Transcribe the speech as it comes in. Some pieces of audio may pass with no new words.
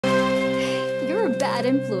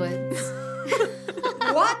bad influence.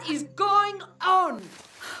 What is going on?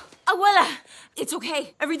 Abuela, it's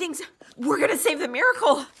okay. We're gonna save the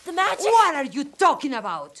miracle. The magic. What are you talking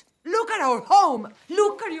about? Look at our home.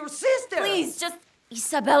 Look at your sister. Please, just...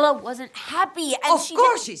 Isabella wasn't happy, and Of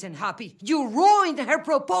course she isn't happy. You ruined her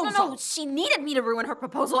proposal. No, she needed me to ruin her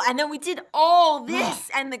proposal, and then we did all this,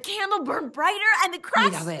 and the candle burned brighter, and the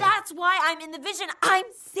cracks... Mirabel. That's why I'm in the vision. I'm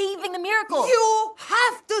saving the miracle. You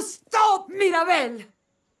have to stop, Mirabel.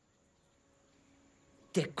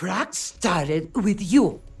 The crack started with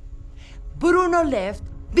you. Bruno left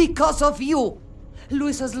because of you.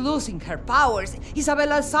 Luisa's losing her powers.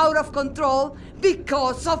 Isabella's out of control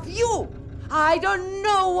because of you. I don't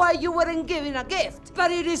know why you weren't given a gift,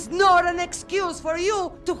 but it is not an excuse for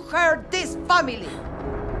you to hurt this family.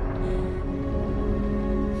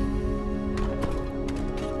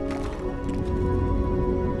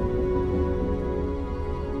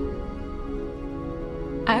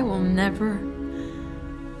 I will never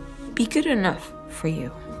be good enough for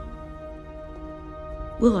you.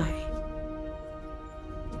 Will I?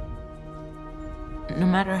 No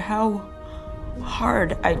matter how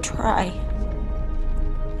hard I try.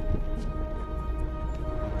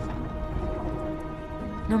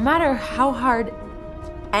 No matter how hard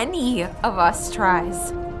any of us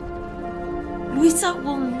tries, Luisa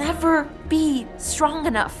will never be strong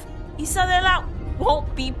enough. Isabella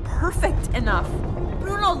won't be perfect enough.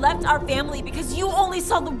 Bruno left our family because you only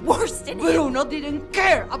saw the worst in him. Bruno didn't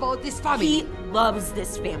care about this family. He loves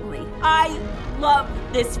this family. I love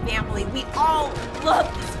this family. We all love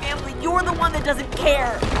this family. You're the one that doesn't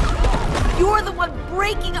care. You're the one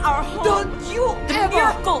breaking our home. Don't you The ever...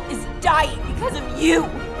 miracle is dying because of you.